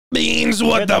Beans,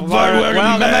 what the fuck?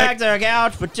 Welcome back to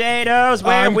Couch Potatoes,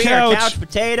 where we are Couch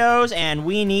Potatoes, and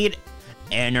we need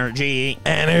energy.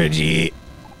 Energy.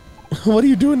 What are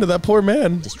you doing to that poor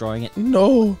man? Destroying it.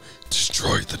 No.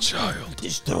 Destroy the child.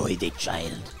 Destroy the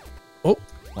child. Oh.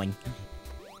 Boing.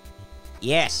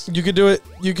 Yes. You could do it.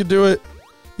 You could do it.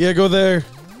 Yeah, go there.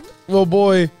 Oh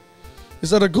boy.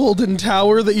 Is that a golden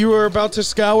tower that you are about to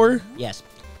scour? Yes.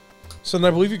 So then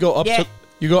I believe you go up to,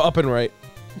 you go up and right.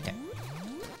 Okay.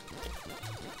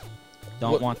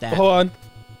 Don't want that. Hold on.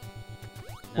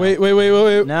 No.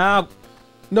 Wait. No.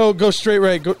 No, go straight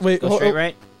right. Go straight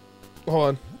right. Hold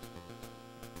on.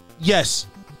 Yes.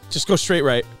 Just go straight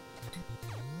right.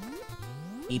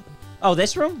 Oh,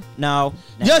 this room? No.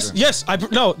 Yes. I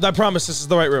promise this is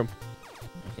the right room.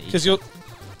 Because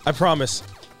I promise.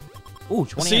 Ooh,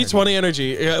 20 See, energy. 20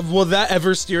 energy. Will that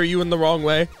ever steer you in the wrong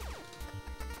way?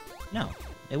 No,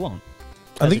 it won't.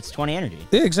 I think it's 20 energy.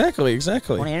 Yeah, exactly.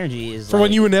 20 energy is for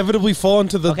when you inevitably fall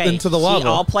into the lava. See,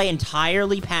 I'll play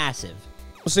entirely passive.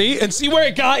 See? And see where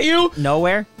it got you?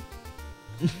 Nowhere.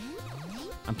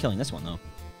 I'm killing this one, though.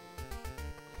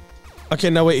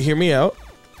 Okay, now wait, hear me out.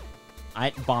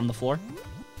 I bomb the floor.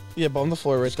 Yeah, bomb the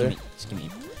floor right there. Just give me.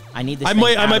 I need this. I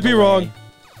might be wrong.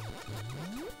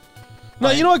 No,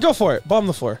 you know what? Go for it. Bomb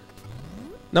the floor.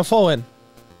 Now fall in.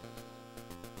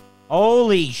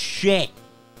 Holy shit.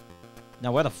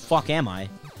 Now where the fuck am I?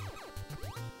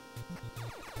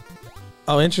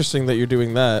 Oh, interesting that you're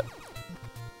doing that.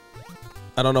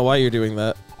 I don't know why you're doing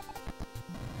that.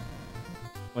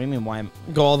 What do you mean why I'm...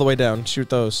 Go all the way down. Shoot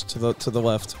those to the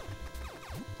left.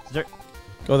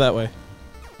 Go that way.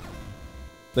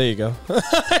 There you go.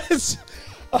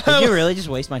 Did you really just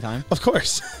waste my time? Of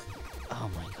course. Oh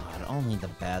my god, only the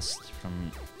best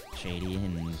from Shady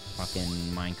and fucking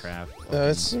Minecraft.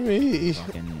 That's me.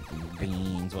 Fucking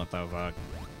beans, what the fuck?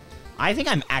 I think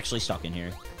I'm actually stuck in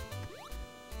here.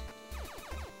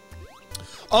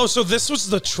 Oh, so this was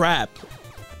the trap.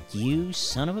 You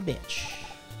son of a bitch.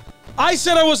 I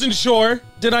said I wasn't sure.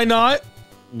 Did I not?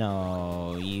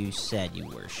 No, you said you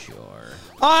were sure.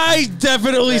 I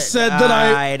definitely said that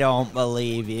I don't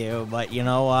believe you, but you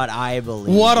know what? I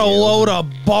believe What a you. load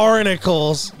of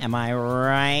barnacles. Am I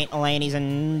right, ladies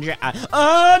and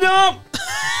oh, no!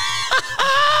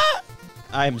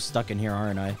 I'm stuck in here,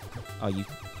 aren't I? Oh, you...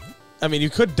 I mean, you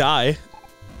could die.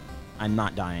 I'm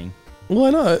not dying. Why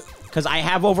not? Because I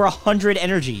have over 100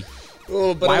 energy.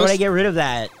 Oh, but why would I get rid of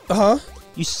that? Uh-huh.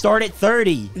 You start at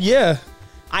 30. Yeah.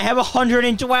 I have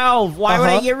 112. Why would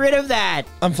I get rid of that?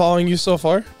 I'm following you so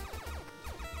far.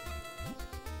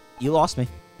 You lost me.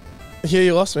 Yeah,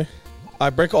 you lost me. I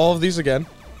break all of these again.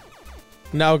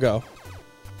 Now go.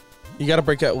 You gotta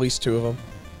break at least 2 of them.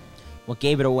 What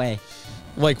gave it away?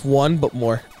 Like 1, but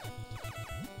more.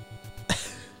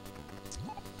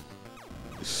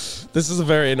 This is a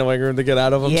very annoying room to get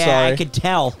out of. I'm sorry. Yeah, I could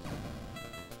tell.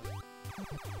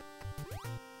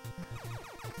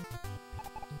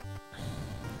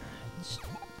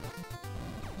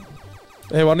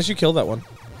 Hey, why don't you kill that one?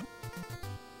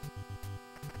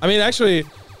 I mean, actually...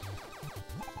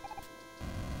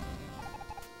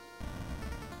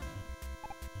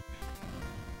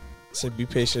 Say, be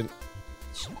patient.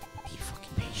 Be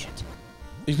fucking patient.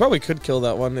 You probably could kill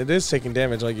that one. It is taking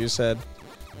damage, like you said.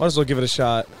 Might as well give it a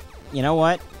shot. You know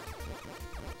what?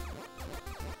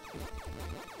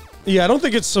 Yeah, I don't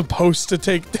think it's supposed to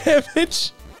take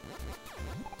damage.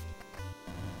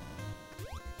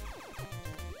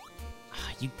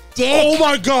 You dick! Oh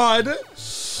my god!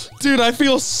 Dude, I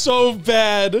feel so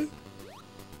bad.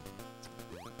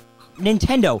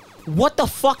 Nintendo, what the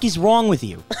fuck is wrong with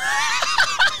you?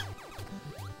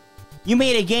 You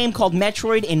made a game called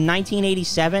Metroid in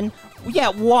 1987? Yeah,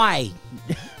 why?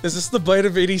 Is this the bite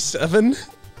of 87?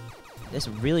 This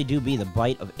really do be the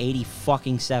bite of 80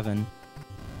 fucking 7.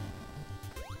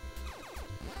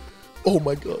 Oh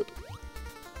my god.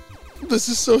 This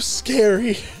is so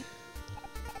scary.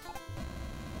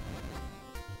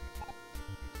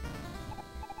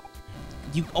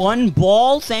 You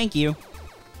unball? Thank you.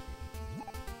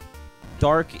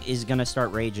 Dark is gonna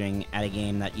start raging at a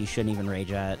game that you shouldn't even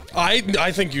rage at. I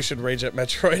think you should rage at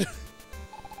Metroid.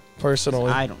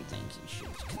 Personally. I don't think you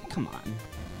should. Come on.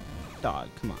 Dog,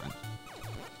 come on.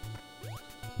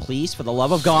 Please, for the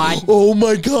love of God. Oh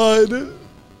my god.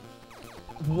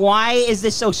 Why is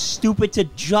this so stupid to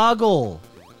juggle?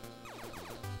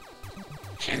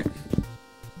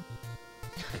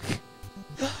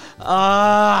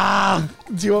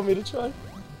 Do you want me to try?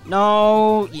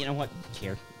 No. You know what?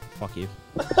 Here. Fuck you.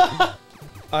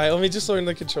 Alright, let me just learn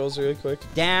the controls really quick.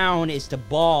 Down is to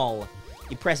ball.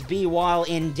 You press B while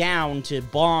in down to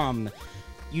bomb.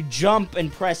 You jump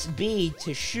and press B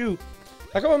to shoot.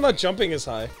 How come I'm not jumping as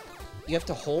high? You have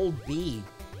to hold B.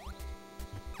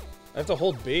 I have to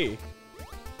hold B.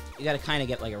 You gotta kind of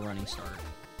get like a running start.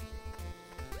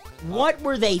 What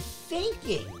were they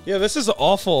thinking? Yeah, this is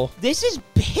awful. This is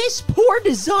piss poor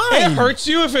design. It hurts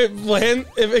you if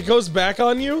it goes back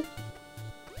on you.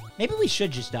 Maybe we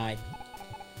should just die.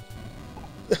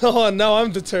 Oh, no,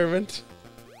 I'm determined.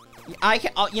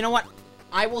 You know what?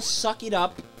 I will suck it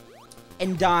up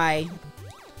and die.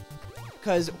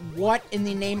 Because what in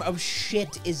the name of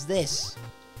shit is this?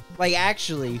 Like,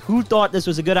 actually, who thought this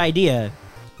was a good idea?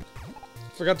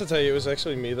 Forgot to tell you, it was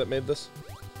actually me that made this.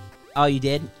 Oh, you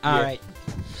did? All right.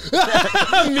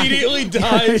 Immediately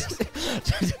dies.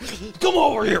 Come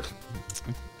over here.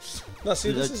 No,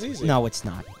 see, this is easy. No, it's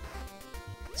not.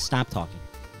 Stop talking.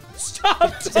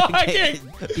 Stop talking.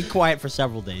 Be quiet for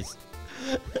several days.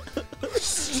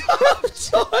 Stop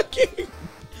talking.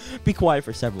 Be quiet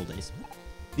for several days.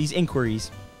 These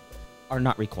inquiries are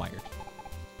not required.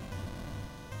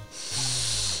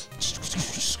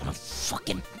 Just gonna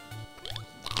fucking...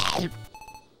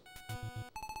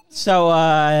 So,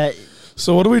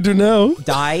 So what do we do now?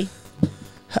 die.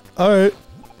 Alright.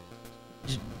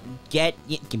 Give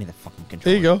me the fucking controller.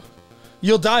 There you go.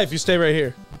 You'll die if you stay right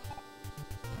here.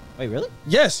 Wait, really?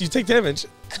 Yes, you take damage.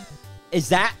 Is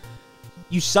that...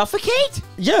 You suffocate?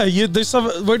 Yeah, there's some...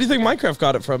 Where do you think Minecraft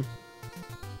got it from?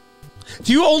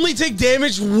 Do you only take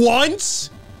damage once?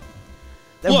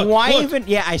 Then Look, why look. even...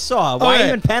 Yeah, I saw. Why Okay.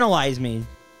 even penalize me?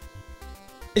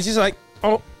 It's just like,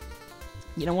 oh.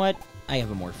 You know what? I have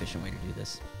a more efficient way to do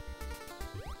this.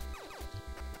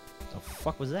 The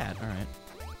fuck was that? All right.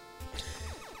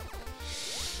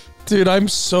 Dude, I'm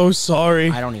so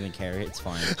sorry. I don't even care. It's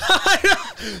fine.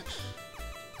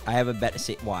 I have a better...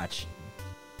 Watch.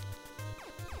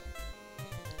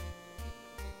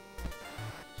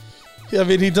 Yeah, I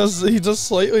mean, he does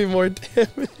slightly more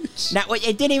damage. Now,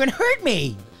 it didn't even hurt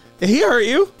me. He hurt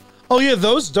you? Oh, yeah,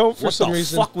 those don't for What some the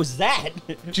reason. fuck was that?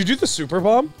 Did you do the super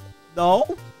bomb?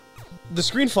 No. The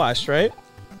screen flashed, right?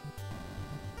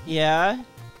 Yeah.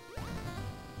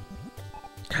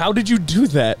 How did you do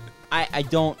that? I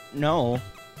don't know.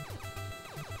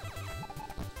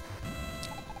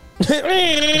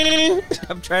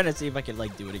 I'm trying to see if I can,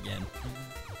 like, do it again.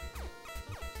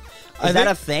 Is that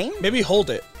a thing? Maybe hold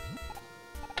it.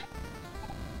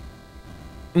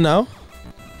 No?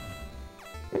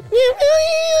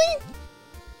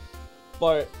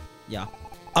 Bart. Yeah.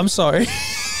 I'm sorry.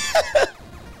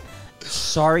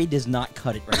 Sorry does not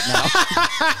cut it right now.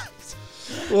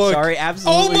 Look. Sorry,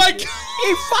 absolutely. Oh my god!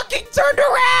 He fucking turned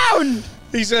around!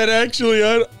 He said, actually,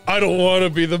 I don't want to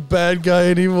be the bad guy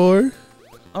anymore.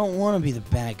 I don't want to be the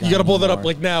bad guy You gotta pull that up,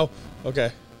 anymore. like, now.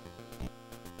 Okay.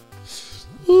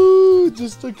 Ooh,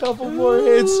 just a couple more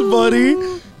hits, buddy.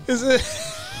 Is it...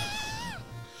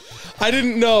 I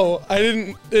didn't know. I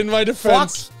didn't... In my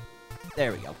defense... Fuck.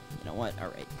 There we go. You know what? All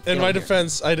right. In my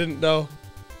defense, I didn't know.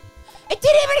 It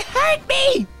didn't even hurt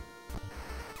me!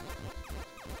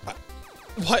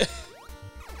 What?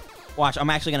 Watch, I'm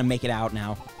actually gonna make it out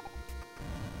now.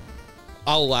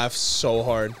 I'll laugh so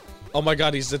hard. Oh my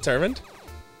god, he's determined?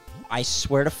 I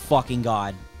swear to fucking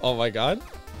God. Oh my god.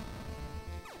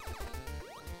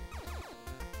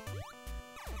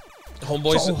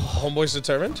 Homeboy's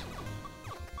determined?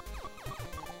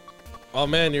 Oh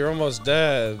man, you're almost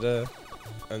dead.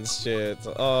 And shit.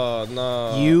 Oh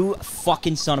no. You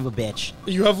fucking son of a bitch.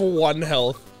 You have 1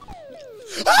 health.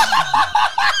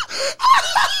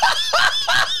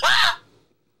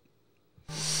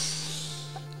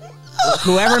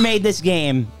 Whoever made this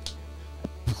game,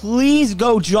 please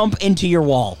go jump into your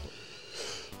wall.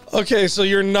 Okay, so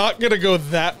you're not gonna go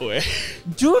that way.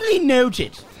 Duly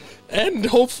noted. And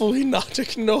hopefully not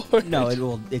ignored.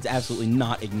 No, it's absolutely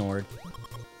not ignored.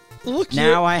 Look,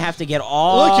 Now I have to get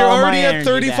all look, you're my already at energy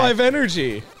 35 back.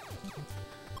 energy.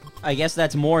 I guess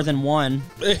that's more than one.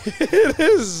 It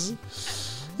is.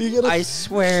 You gotta... I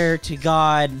swear to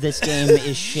God, this game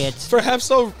is shit. Perhaps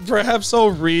I'll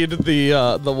read the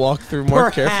walkthrough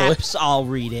more carefully. Perhaps I'll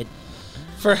read it.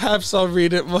 Perhaps I'll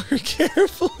read it more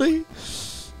carefully.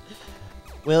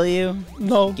 Will you?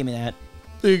 No. Give me that.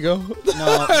 There you go.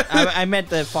 No, I meant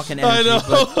the fucking energy. I know.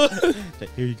 But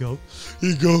here you go. Here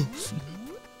you go.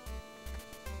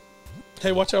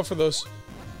 Hey, watch out for those.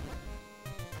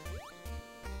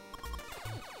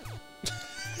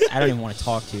 I don't even want to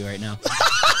talk to you right now.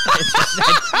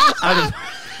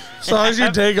 So how's your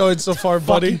day going so far,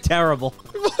 buddy? Fucking terrible.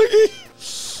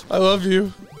 I love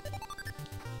you.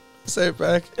 Say it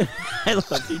back. I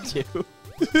love you too.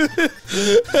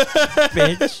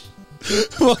 Bitch.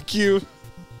 Fuck you.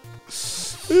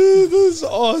 This is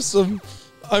awesome.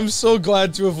 I'm so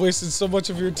glad to have wasted so much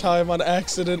of your time on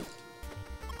accident.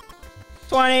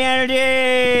 20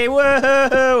 energy!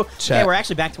 Woohoo! Chat. Okay, we're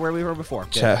actually back to where we were before.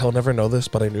 Good. Chat, he'll never know this,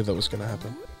 but I knew that was gonna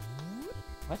happen.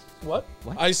 What?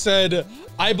 I said,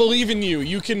 I believe in you.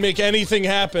 You can make anything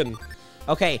happen.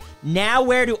 Okay, now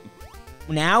where do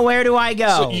I go?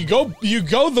 So you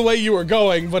go the way you were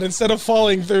going, but instead of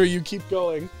falling through, you keep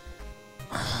going.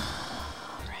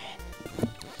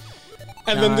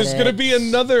 And then there's gonna be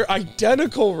another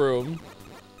identical room.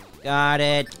 Got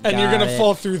it. And you're gonna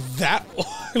fall through that one.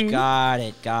 Got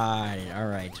it. All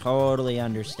right, totally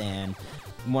understand.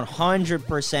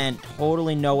 100%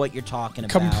 totally know what you're talking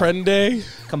about. Comprende?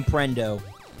 Comprendo.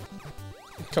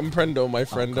 Comprendo, my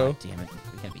friendo. Oh, God damn it.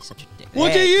 We can't be such a dick.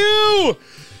 Look at you!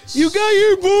 You got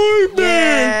your bar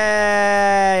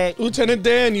back! Yay! Lieutenant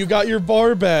Dan, you got your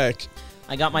bar back.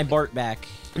 I got my Bart back.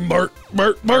 Bart.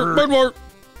 Bart. Bart.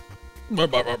 We're gonna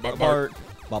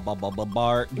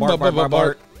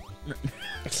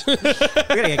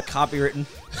get copywritten.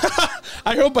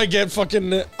 I hope I get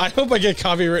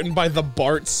copywritten by the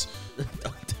Barts.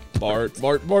 Bart.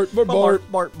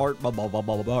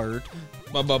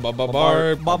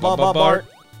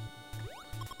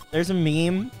 There's a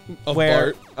meme of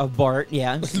where Bart. of Bart,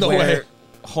 yeah, No where way.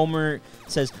 Homer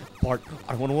says, "Bart,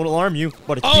 I don't want to alarm you,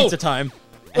 but it's Oh! pizza time."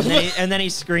 And then he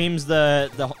screams the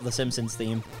Simpsons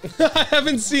theme. I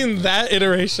haven't seen that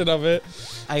iteration of it.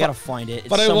 I gotta find it. It's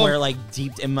but I somewhere love- like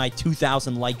deep in my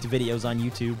 2,000 liked videos on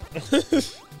YouTube.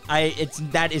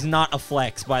 That is not a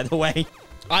flex, by the way.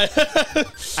 I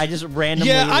just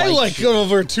randomly. Yeah, I like shit.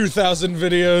 over 2,000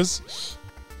 videos.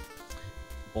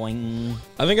 Boing.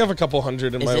 I think I have a couple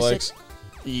hundred in Is my this likes.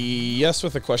 Yes,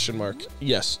 with a question mark.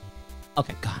 Yes.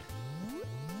 Okay, got it.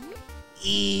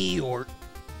 Eeyore.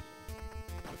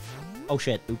 Oh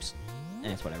shit! Oops.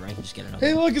 That's whatever. I can just get another.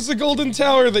 Hey, one. look, it's the golden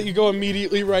tower that you go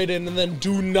immediately right in and then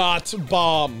do not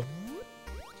bomb.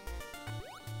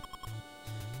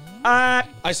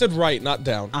 I said right, not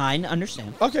down. I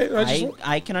understand. Okay,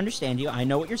 I can understand you. I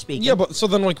know what you're speaking. Yeah, but so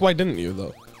then, like, why didn't you,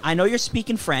 though? I know you're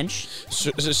speaking French.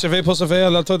 Je vais poursuivre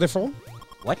à la Tour de France?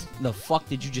 What the fuck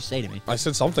did you just say to me? I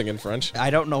said something in French. I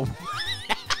don't know.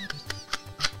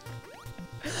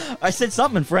 I said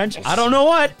something in French. I don't know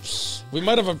what. We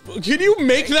might have a... Can you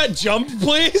make that jump,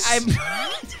 please?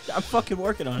 I'm fucking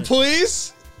working on it.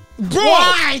 Please? Bro!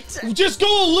 What? Just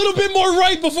go a little bit more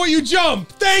right before you jump.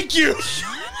 Thank you!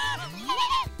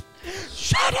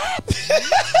 Shut up!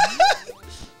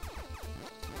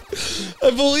 I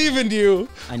believe in you.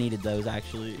 I needed those,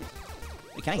 actually.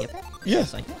 Wait, can I get that?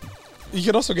 Yes. I can. You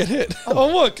can also get hit.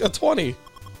 Oh, look, a 20.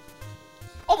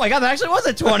 Oh my god, that actually was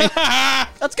a 20.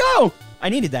 Let's go! I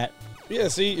needed that. Yeah,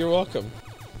 see, you're welcome.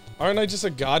 Aren't I just a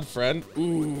god friend?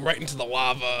 Ooh, right into the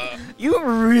lava. You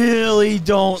really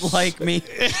don't like me.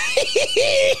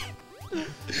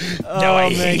 No,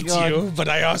 I hate you, but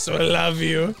I also love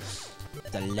you.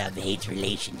 The love-hate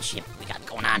relationship we got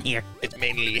going on here. It's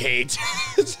mainly hate.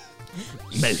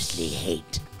 Mostly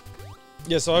hate.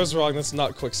 Yeah, so I was wrong. That's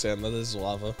not quicksand. That is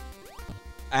lava.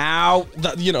 Ow.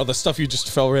 You know, the stuff you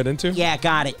just fell right into? Yeah,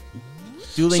 got it.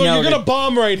 Duly So noted. you're gonna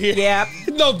bomb right here? Yeah.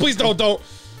 No, please don't.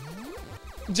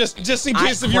 Just in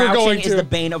case if you were going Crouching to. is the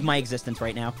bane of my existence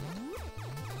right now.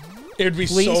 It would be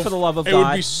Please, for the love of It God.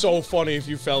 would be so funny if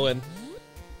you fell in.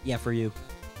 Yeah, for you.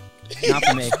 Not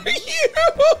for me. For you!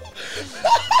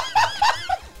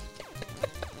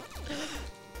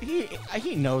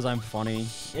 He knows I'm funny.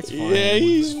 It's funny. Yeah,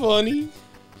 he's funny.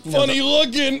 Funny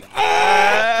looking.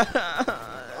 Ah!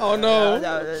 Oh no.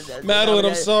 Madeline,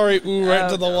 I'm sorry. Ooh, right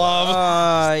into the lava.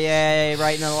 Oh, yeah,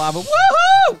 right into the lava.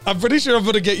 Woohoo! I'm pretty sure I'm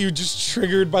gonna get you just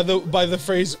triggered by the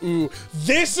phrase ooh.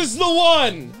 This is the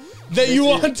one that you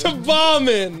want to bomb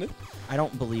in. I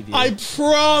don't believe you. I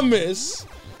promise.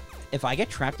 If I get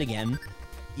trapped again,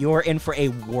 you're in for a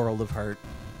world of hurt.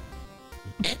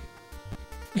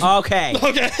 Okay.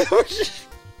 Okay.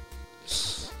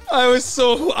 I was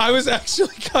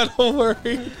actually kind of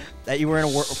worried. That you were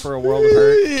in for a world of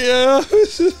hurt. Yeah.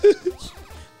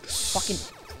 Fucking.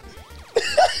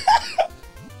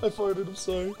 I farted, I'm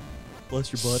sorry.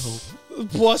 Bless your butthole.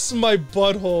 Bless my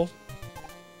butthole.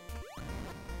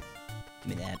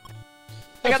 Give me that.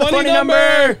 I got the funny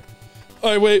number!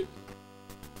 Alright, wait.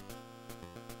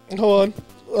 Hold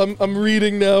on. I'm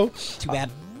reading now. Too bad.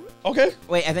 Okay.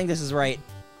 Wait, I think this is right.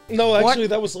 No, actually,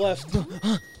 that was left.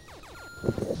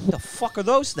 The fuck are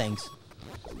those things?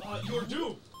 You're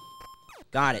due.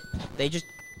 Got it. They just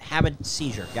have a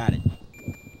seizure. Got it.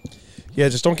 Yeah,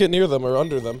 just don't get near them or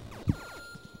under them.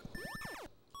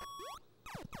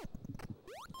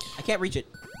 I can't reach it.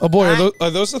 Oh boy, are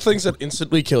those the things that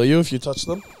instantly kill you if you touch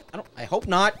them? I hope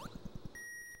not.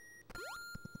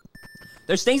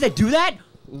 There's things that do that?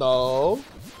 No.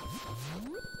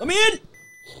 Let me in!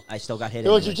 I still got hit. Hey,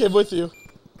 look, your kid with you.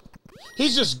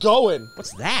 He's just going.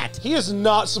 What's that? He is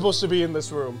not supposed to be in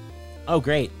this room. Oh,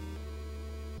 great.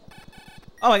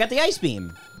 Oh, I got the ice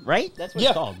beam, right? That's what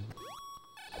it's called.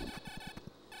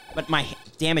 But my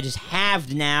damage is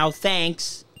halved now,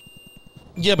 thanks.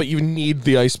 Yeah, but you need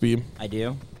the ice beam. I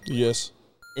do? Yes.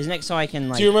 Isn't it so I can,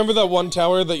 like... Do you remember that one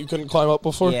tower that you couldn't climb up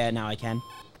before? Yeah, now I can.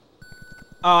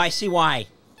 Oh, I see why.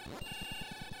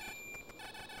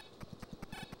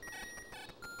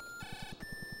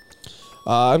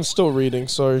 I'm still reading,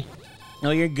 sorry. No,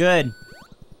 you're good.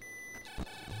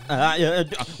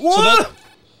 What?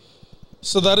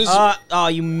 So that is... oh,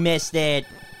 you missed it.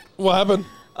 what happened?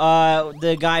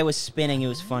 The guy was spinning. It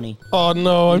was funny. Oh,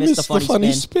 no, I missed the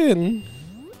funny spin.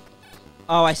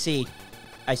 Oh, I see.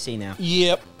 I see now.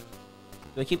 Yep.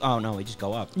 Do I keep... Oh, no, we just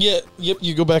go up. Yeah, yep,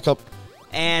 you go back up.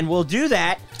 And we'll do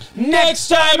that next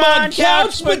time on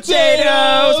Couch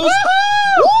Potatoes!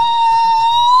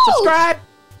 Subscribe!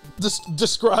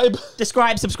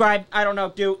 Describe? Subscribe. I don't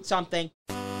know. Do something.